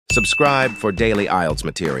Subscribe for daily IELTS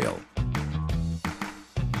material.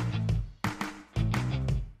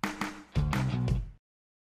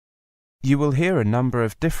 You will hear a number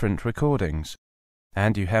of different recordings,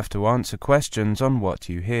 and you have to answer questions on what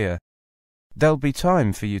you hear. There'll be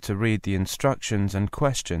time for you to read the instructions and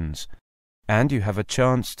questions, and you have a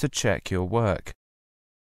chance to check your work.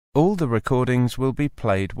 All the recordings will be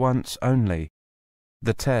played once only.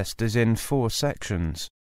 The test is in 4 sections.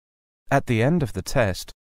 At the end of the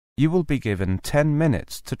test, you will be given 10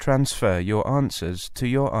 minutes to transfer your answers to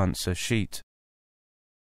your answer sheet.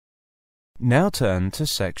 Now turn to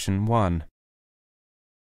Section 1.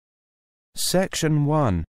 Section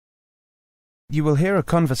 1. You will hear a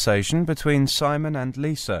conversation between Simon and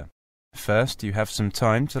Lisa. First, you have some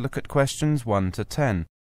time to look at questions 1 to 10.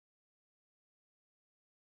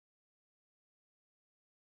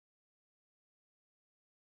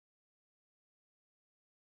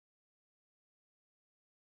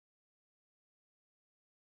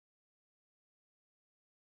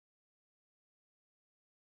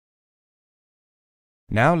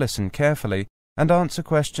 Now listen carefully and answer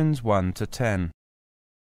questions 1 to 10.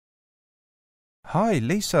 Hi,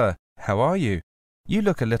 Lisa. How are you? You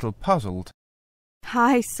look a little puzzled.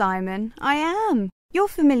 Hi, Simon. I am. You're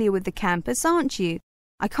familiar with the campus, aren't you?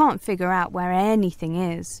 I can't figure out where anything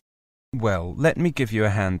is. Well, let me give you a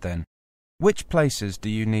hand then. Which places do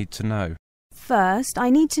you need to know? First, I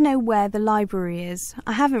need to know where the library is.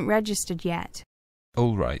 I haven't registered yet.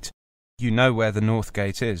 All right. You know where the North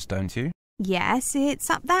Gate is, don't you? Yes, it's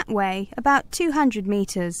up that way, about 200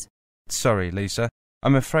 metres. Sorry, Lisa.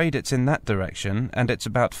 I'm afraid it's in that direction, and it's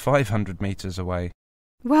about 500 metres away.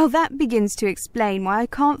 Well, that begins to explain why I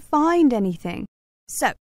can't find anything.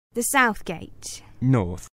 So, the South Gate.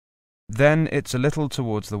 North. Then it's a little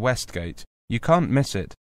towards the West Gate. You can't miss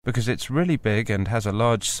it, because it's really big and has a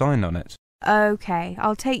large sign on it. OK,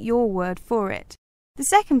 I'll take your word for it. The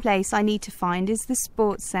second place I need to find is the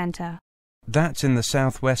Sports Centre. That's in the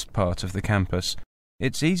southwest part of the campus.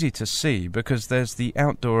 It's easy to see because there's the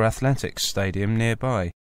outdoor athletics stadium nearby.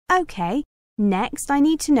 OK, next I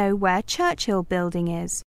need to know where Churchill Building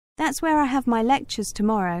is. That's where I have my lectures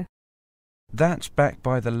tomorrow. That's back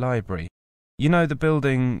by the library. You know the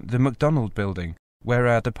building, the McDonald building, where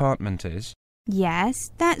our department is?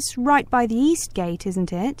 Yes, that's right by the East Gate,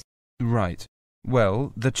 isn't it? Right.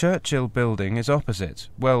 Well, the Churchill building is opposite.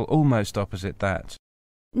 Well, almost opposite that.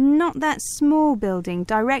 Not that small building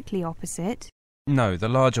directly opposite? No, the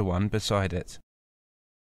larger one beside it.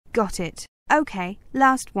 Got it. OK,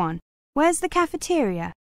 last one. Where's the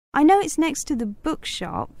cafeteria? I know it's next to the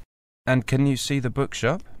bookshop. And can you see the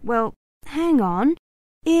bookshop? Well, hang on.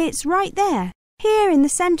 It's right there, here in the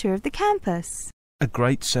centre of the campus. A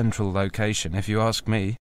great central location, if you ask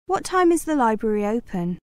me. What time is the library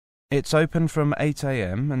open? It's open from 8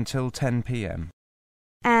 a.m. until 10 p.m.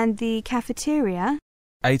 And the cafeteria?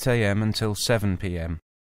 8 a.m. until 7 p.m.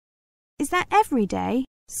 Is that every day?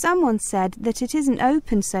 Someone said that it isn't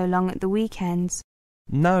open so long at the weekends.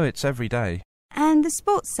 No, it's every day. And the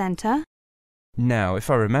sports centre? Now,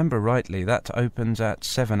 if I remember rightly, that opens at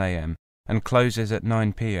 7 a.m. and closes at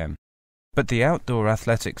 9 p.m. But the outdoor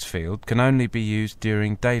athletics field can only be used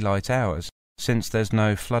during daylight hours, since there's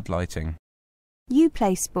no floodlighting. You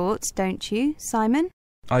play sports, don't you, Simon?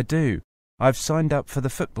 I do. I've signed up for the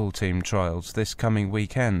football team trials this coming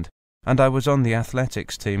weekend, and I was on the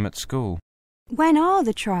athletics team at school. When are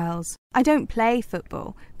the trials? I don't play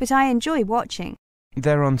football, but I enjoy watching.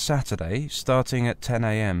 They're on Saturday, starting at 10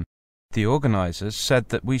 a.m. The organisers said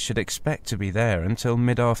that we should expect to be there until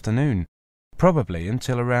mid-afternoon, probably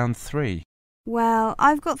until around 3. Well,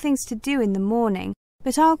 I've got things to do in the morning,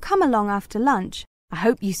 but I'll come along after lunch. I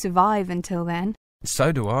hope you survive until then.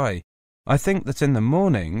 So do I. I think that in the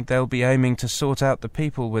morning they'll be aiming to sort out the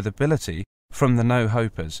people with ability from the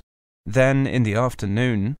no-hopers. Then, in the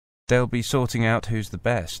afternoon, they'll be sorting out who's the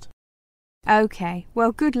best. OK,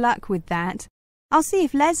 well, good luck with that. I'll see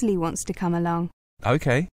if Leslie wants to come along.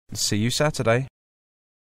 OK, see you Saturday.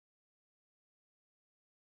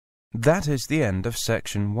 That is the end of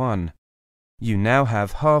Section 1. You now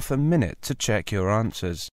have half a minute to check your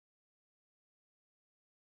answers.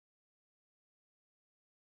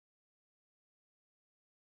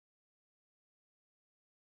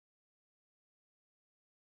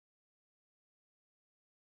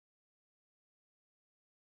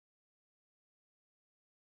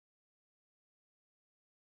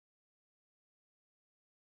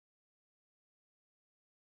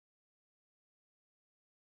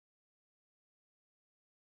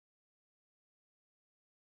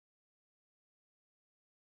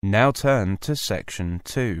 Now turn to Section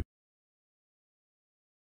 2.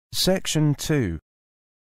 Section 2.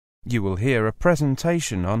 You will hear a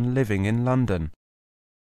presentation on living in London.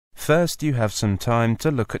 First, you have some time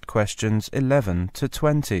to look at questions 11 to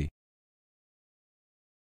 20.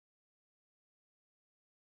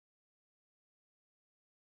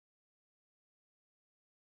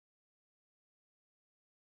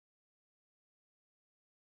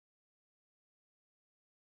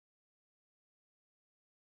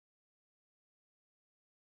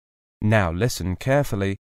 Now listen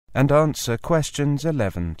carefully and answer questions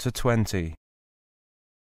 11 to 20.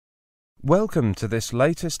 Welcome to this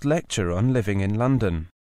latest lecture on living in London.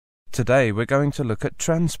 Today we're going to look at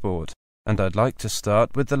transport, and I'd like to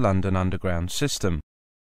start with the London Underground system,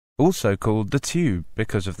 also called the Tube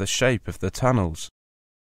because of the shape of the tunnels.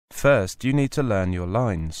 First, you need to learn your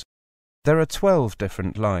lines. There are 12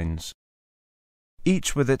 different lines,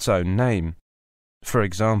 each with its own name. For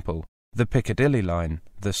example, the Piccadilly line,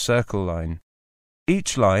 the Circle line.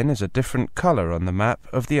 Each line is a different colour on the map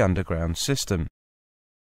of the Underground system.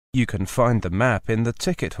 You can find the map in the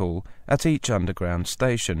ticket hall at each Underground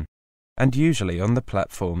station, and usually on the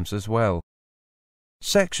platforms as well.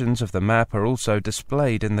 Sections of the map are also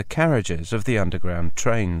displayed in the carriages of the Underground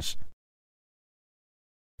trains.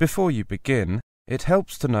 Before you begin, it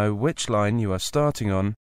helps to know which line you are starting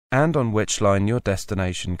on and on which line your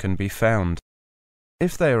destination can be found.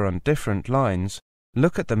 If they are on different lines,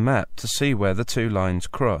 look at the map to see where the two lines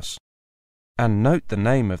cross, and note the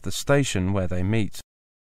name of the station where they meet.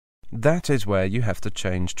 That is where you have to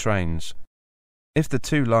change trains. If the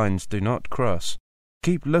two lines do not cross,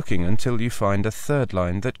 keep looking until you find a third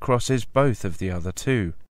line that crosses both of the other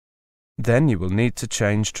two. Then you will need to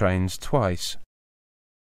change trains twice.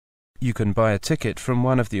 You can buy a ticket from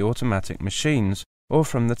one of the automatic machines or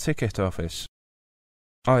from the ticket office.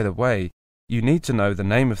 Either way, you need to know the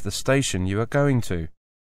name of the station you are going to.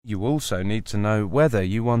 You also need to know whether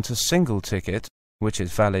you want a single ticket, which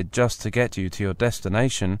is valid just to get you to your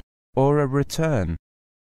destination, or a return,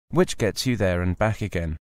 which gets you there and back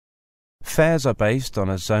again. Fares are based on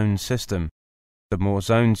a zone system. The more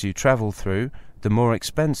zones you travel through, the more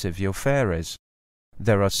expensive your fare is.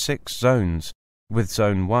 There are 6 zones, with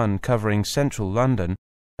Zone 1 covering central London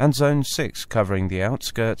and Zone 6 covering the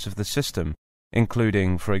outskirts of the system,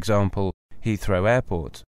 including, for example, Heathrow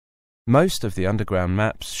Airport. Most of the Underground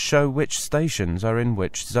maps show which stations are in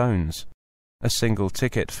which zones. A single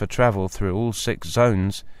ticket for travel through all 6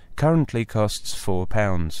 zones currently costs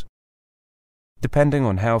 £4. Depending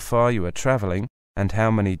on how far you are travelling and how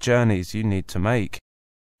many journeys you need to make,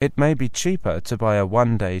 it may be cheaper to buy a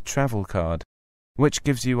one-day travel card, which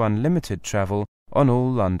gives you unlimited travel on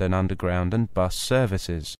all London Underground and bus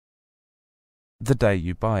services. The day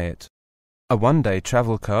you buy it. A one-day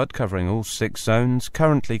travel card covering all 6 zones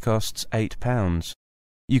currently costs £8.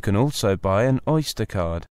 You can also buy an Oyster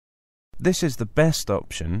card. This is the best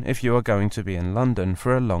option if you are going to be in London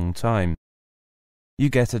for a long time. You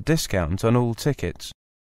get a discount on all tickets,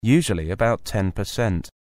 usually about 10%.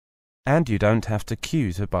 And you don't have to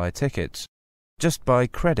queue to buy tickets. Just buy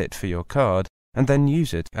credit for your card and then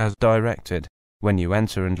use it as directed when you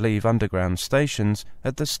enter and leave Underground stations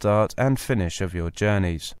at the start and finish of your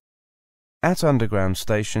journeys. At Underground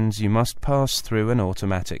stations you must pass through an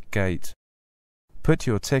automatic gate. Put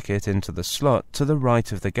your ticket into the slot to the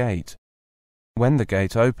right of the gate. When the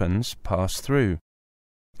gate opens, pass through.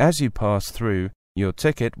 As you pass through, your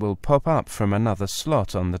ticket will pop up from another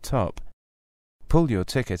slot on the top. Pull your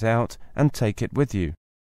ticket out and take it with you.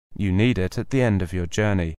 You need it at the end of your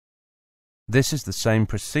journey. This is the same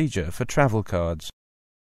procedure for travel cards.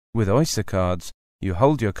 With Oyster cards, you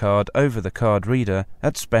hold your card over the card reader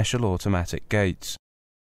at special automatic gates.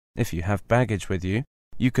 If you have baggage with you,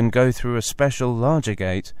 you can go through a special larger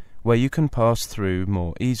gate where you can pass through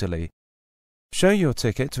more easily. Show your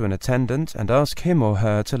ticket to an attendant and ask him or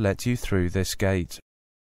her to let you through this gate.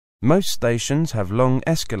 Most stations have long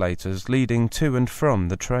escalators leading to and from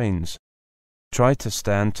the trains. Try to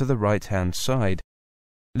stand to the right-hand side,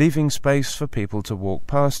 leaving space for people to walk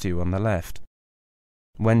past you on the left.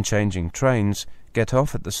 When changing trains, get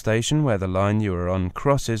off at the station where the line you are on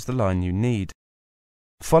crosses the line you need.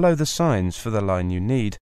 Follow the signs for the line you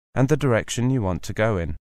need and the direction you want to go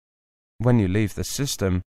in. When you leave the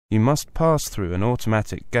system, you must pass through an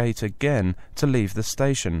automatic gate again to leave the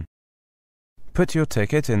station. Put your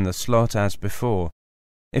ticket in the slot as before.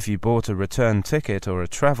 If you bought a return ticket or a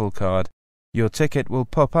travel card, your ticket will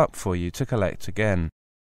pop up for you to collect again,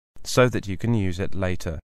 so that you can use it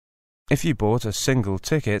later. If you bought a single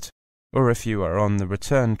ticket, or if you are on the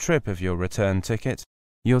return trip of your return ticket,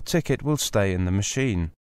 your ticket will stay in the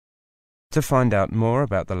machine. To find out more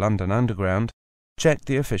about the London Underground, check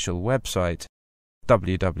the official website,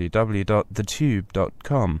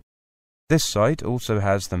 www.thetube.com. This site also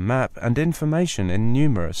has the map and information in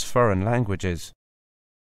numerous foreign languages.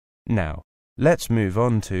 Now, let's move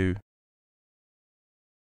on to...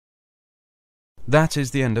 That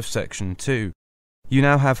is the end of section 2. You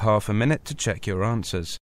now have half a minute to check your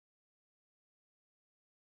answers.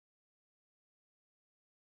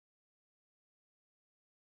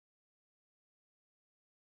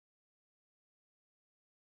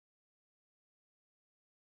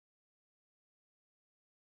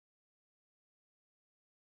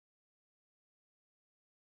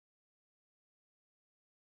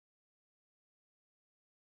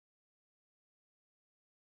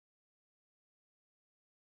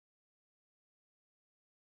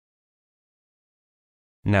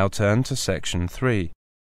 Now turn to section 3.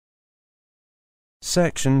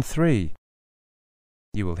 Section 3.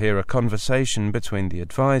 You will hear a conversation between the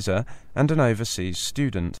advisor and an overseas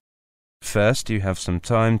student. First, you have some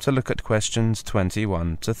time to look at questions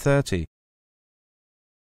 21 to 30.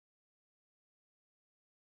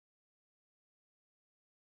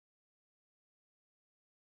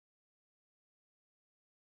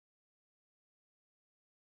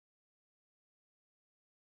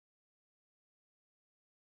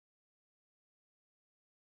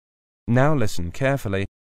 Now listen carefully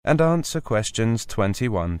and answer questions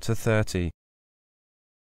 21 to 30.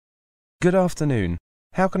 Good afternoon.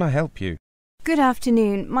 How can I help you? Good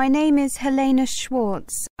afternoon. My name is Helena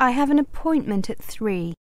Schwartz. I have an appointment at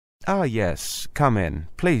 3. Ah, yes. Come in.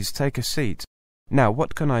 Please take a seat. Now,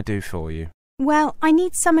 what can I do for you? Well, I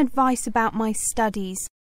need some advice about my studies.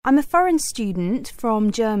 I'm a foreign student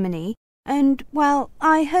from Germany, and, well,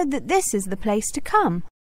 I heard that this is the place to come.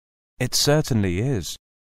 It certainly is.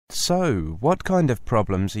 So, what kind of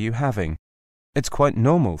problems are you having? It's quite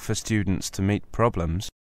normal for students to meet problems,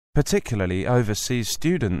 particularly overseas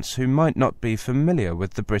students who might not be familiar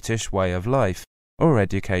with the British way of life or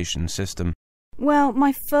education system. Well,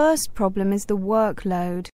 my first problem is the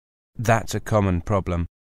workload. That's a common problem,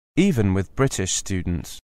 even with British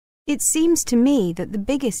students. It seems to me that the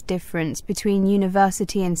biggest difference between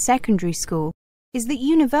university and secondary school is that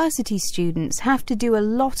university students have to do a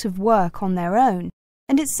lot of work on their own,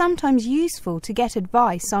 and it's sometimes useful to get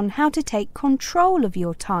advice on how to take control of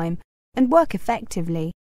your time and work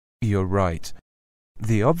effectively. You're right.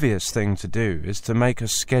 The obvious thing to do is to make a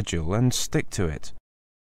schedule and stick to it.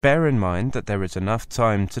 Bear in mind that there is enough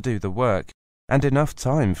time to do the work and enough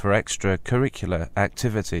time for extracurricular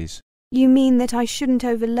activities. You mean that I shouldn't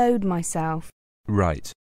overload myself?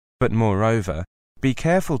 Right. But moreover, be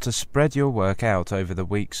careful to spread your work out over the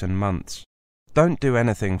weeks and months. Don't do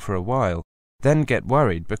anything for a while, then get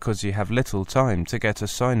worried because you have little time to get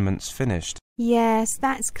assignments finished. Yes,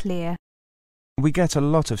 that's clear. We get a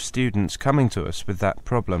lot of students coming to us with that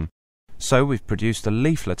problem, so we've produced a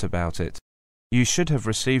leaflet about it. You should have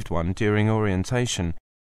received one during orientation,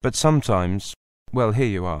 but sometimes, well, here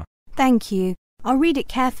you are. Thank you. I'll read it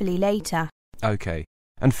carefully later. Okay,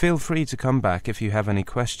 and feel free to come back if you have any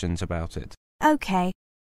questions about it. Okay.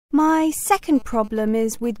 My second problem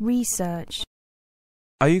is with research.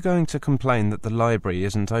 Are you going to complain that the library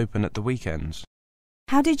isn't open at the weekends?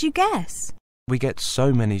 How did you guess? We get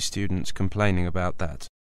so many students complaining about that.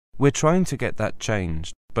 We're trying to get that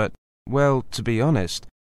changed, but, well, to be honest,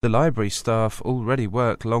 the library staff already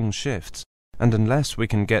work long shifts, and unless we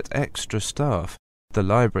can get extra staff, the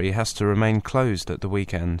library has to remain closed at the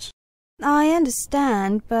weekends. I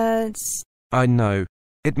understand, but... I know.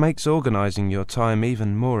 It makes organising your time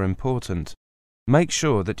even more important. Make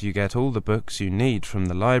sure that you get all the books you need from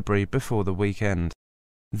the library before the weekend.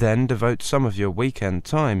 Then devote some of your weekend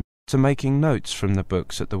time to making notes from the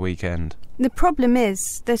books at the weekend. The problem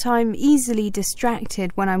is that I'm easily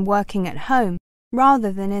distracted when I'm working at home,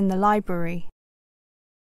 rather than in the library.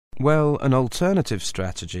 Well, an alternative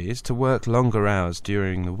strategy is to work longer hours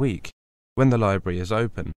during the week, when the library is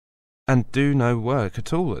open, and do no work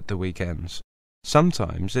at all at the weekends.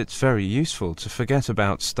 Sometimes it's very useful to forget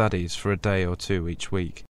about studies for a day or two each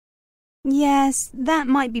week. Yes, that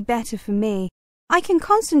might be better for me. I can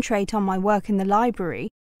concentrate on my work in the library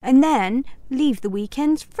and then leave the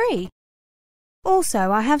weekends free.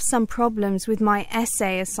 Also, I have some problems with my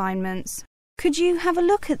essay assignments. Could you have a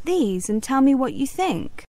look at these and tell me what you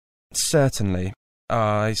think? Certainly.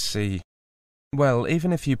 I see. Well,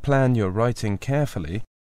 even if you plan your writing carefully,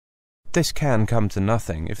 this can come to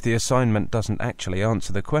nothing if the assignment doesn't actually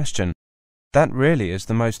answer the question. That really is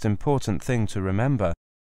the most important thing to remember.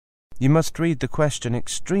 You must read the question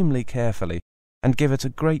extremely carefully and give it a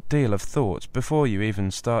great deal of thought before you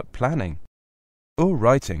even start planning or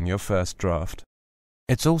writing your first draft.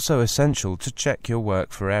 It's also essential to check your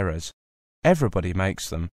work for errors. Everybody makes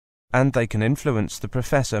them, and they can influence the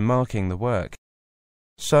professor marking the work.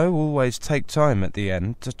 So always take time at the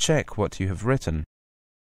end to check what you have written.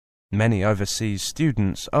 Many overseas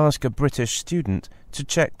students ask a British student to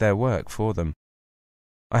check their work for them.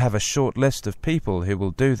 I have a short list of people who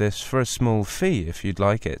will do this for a small fee if you'd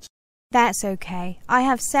like it. That's okay. I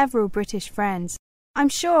have several British friends. I'm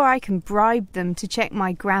sure I can bribe them to check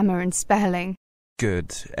my grammar and spelling.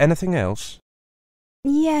 Good. Anything else?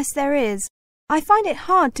 Yes, there is. I find it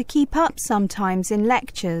hard to keep up sometimes in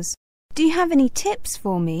lectures. Do you have any tips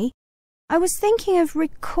for me? I was thinking of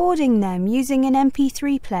recording them using an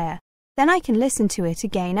MP3 player. Then I can listen to it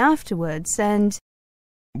again afterwards and...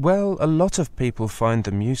 Well, a lot of people find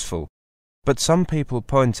them useful, but some people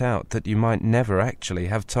point out that you might never actually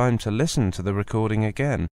have time to listen to the recording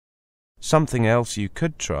again. Something else you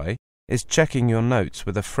could try is checking your notes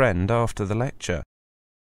with a friend after the lecture.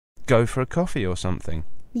 Go for a coffee or something.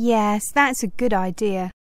 Yes, that's a good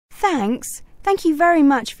idea. Thanks. Thank you very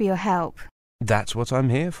much for your help. That's what I'm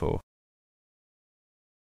here for.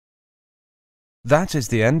 That is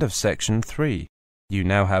the end of section 3. You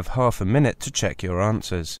now have half a minute to check your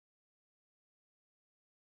answers.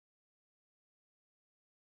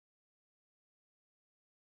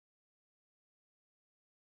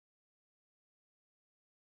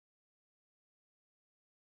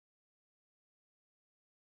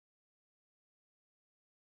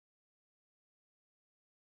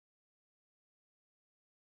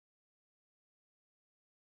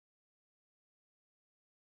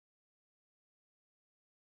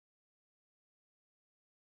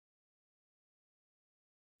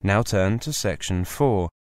 Now turn to section 4.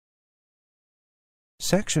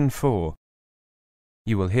 Section 4.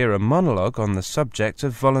 You will hear a monologue on the subject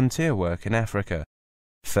of volunteer work in Africa.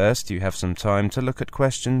 First, you have some time to look at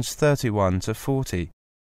questions 31 to 40.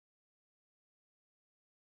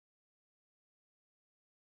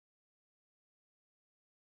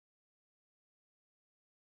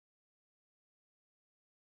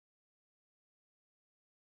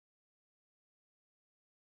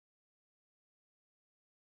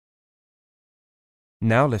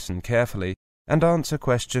 Now listen carefully and answer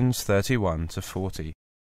questions 31 to 40.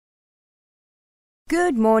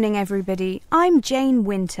 Good morning, everybody. I'm Jane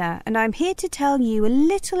Winter, and I'm here to tell you a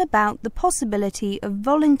little about the possibility of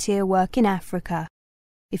volunteer work in Africa.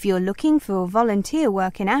 If you're looking for volunteer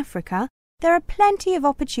work in Africa, there are plenty of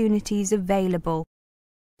opportunities available.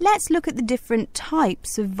 Let's look at the different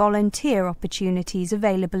types of volunteer opportunities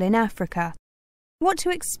available in Africa, what to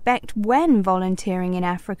expect when volunteering in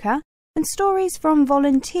Africa, and stories from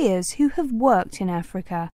volunteers who have worked in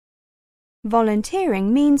Africa.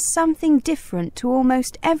 Volunteering means something different to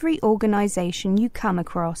almost every organisation you come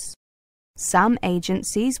across. Some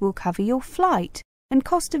agencies will cover your flight and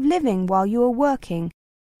cost of living while you are working,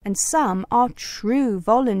 and some are true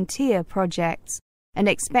volunteer projects and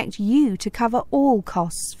expect you to cover all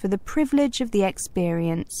costs for the privilege of the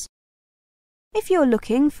experience. If you're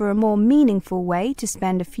looking for a more meaningful way to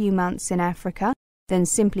spend a few months in Africa than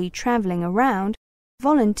simply travelling around,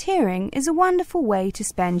 volunteering is a wonderful way to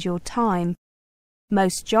spend your time.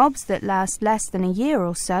 Most jobs that last less than a year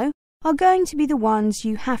or so are going to be the ones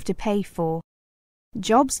you have to pay for.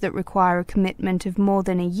 Jobs that require a commitment of more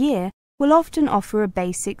than a year will often offer a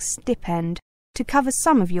basic stipend to cover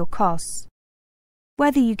some of your costs.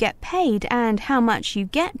 Whether you get paid and how much you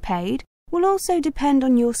get paid will also depend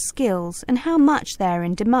on your skills and how much they're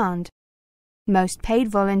in demand. Most paid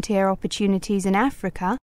volunteer opportunities in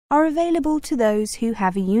Africa are available to those who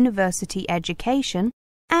have a university education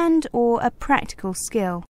and/or a practical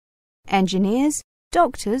skill. Engineers,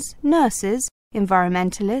 doctors, nurses,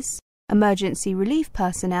 environmentalists, emergency relief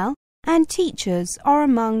personnel, and teachers are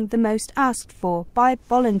among the most asked for by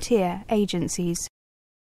volunteer agencies.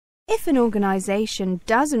 If an organisation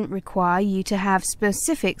doesn't require you to have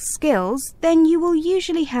specific skills, then you will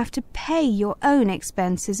usually have to pay your own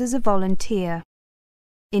expenses as a volunteer.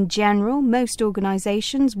 In general, most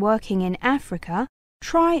organisations working in Africa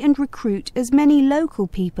try and recruit as many local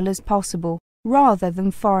people as possible, rather than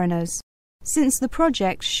foreigners, since the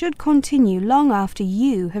project should continue long after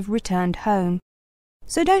you have returned home.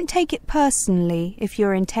 So don't take it personally if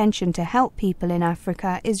your intention to help people in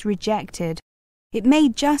Africa is rejected. It may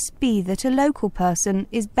just be that a local person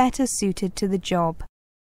is better suited to the job.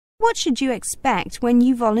 What should you expect when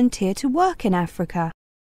you volunteer to work in Africa?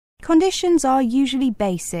 Conditions are usually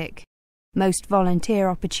basic. Most volunteer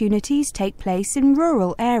opportunities take place in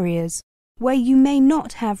rural areas, where you may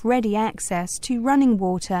not have ready access to running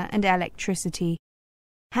water and electricity.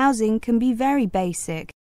 Housing can be very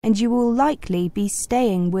basic, and you will likely be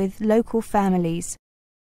staying with local families.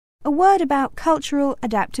 A word about cultural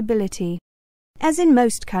adaptability. As in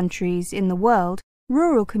most countries in the world,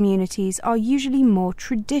 rural communities are usually more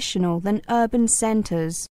traditional than urban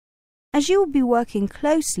centres. As you will be working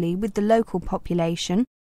closely with the local population,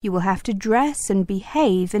 you will have to dress and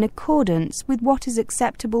behave in accordance with what is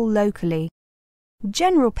acceptable locally. The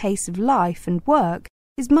general pace of life and work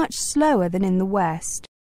is much slower than in the West.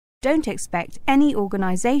 Don't expect any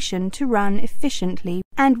organisation to run efficiently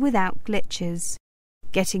and without glitches.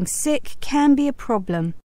 Getting sick can be a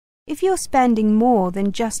problem. If you're spending more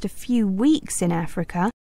than just a few weeks in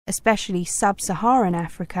Africa, especially sub-Saharan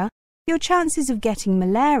Africa, your chances of getting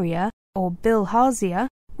malaria or bilharzia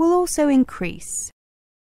will also increase.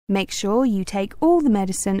 Make sure you take all the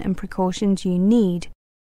medicine and precautions you need.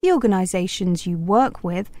 The organisations you work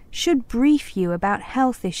with should brief you about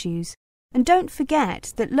health issues, and don't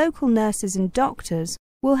forget that local nurses and doctors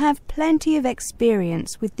will have plenty of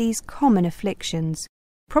experience with these common afflictions,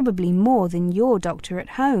 probably more than your doctor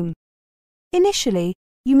at home. Initially,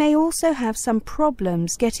 you may also have some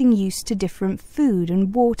problems getting used to different food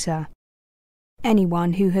and water.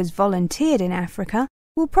 Anyone who has volunteered in Africa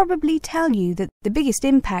will probably tell you that the biggest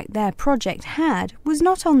impact their project had was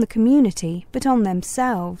not on the community but on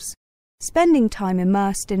themselves. Spending time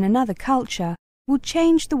immersed in another culture will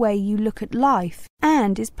change the way you look at life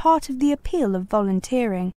and is part of the appeal of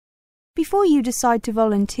volunteering. Before you decide to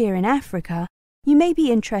volunteer in Africa, you may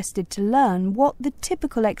be interested to learn what the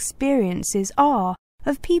typical experiences are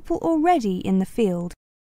of people already in the field.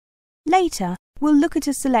 Later, we'll look at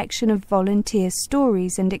a selection of volunteer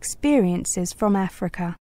stories and experiences from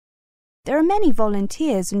Africa. There are many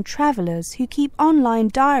volunteers and travellers who keep online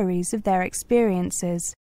diaries of their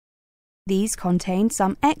experiences. These contain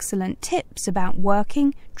some excellent tips about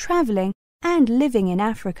working, travelling and living in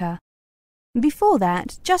Africa. Before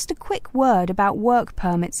that, just a quick word about work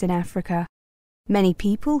permits in Africa. Many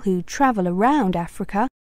people who travel around Africa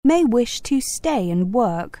may wish to stay and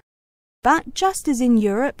work. But just as in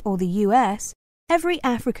Europe or the US, every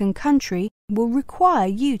African country will require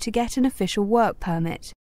you to get an official work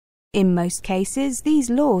permit. In most cases, these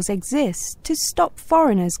laws exist to stop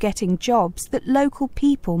foreigners getting jobs that local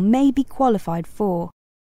people may be qualified for.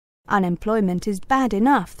 Unemployment is bad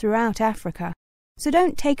enough throughout Africa, so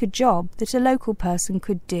don't take a job that a local person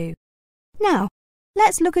could do. Now,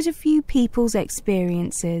 let's look at a few people's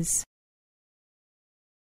experiences.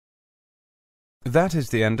 That is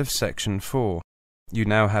the end of section 4. You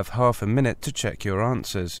now have half a minute to check your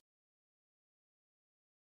answers.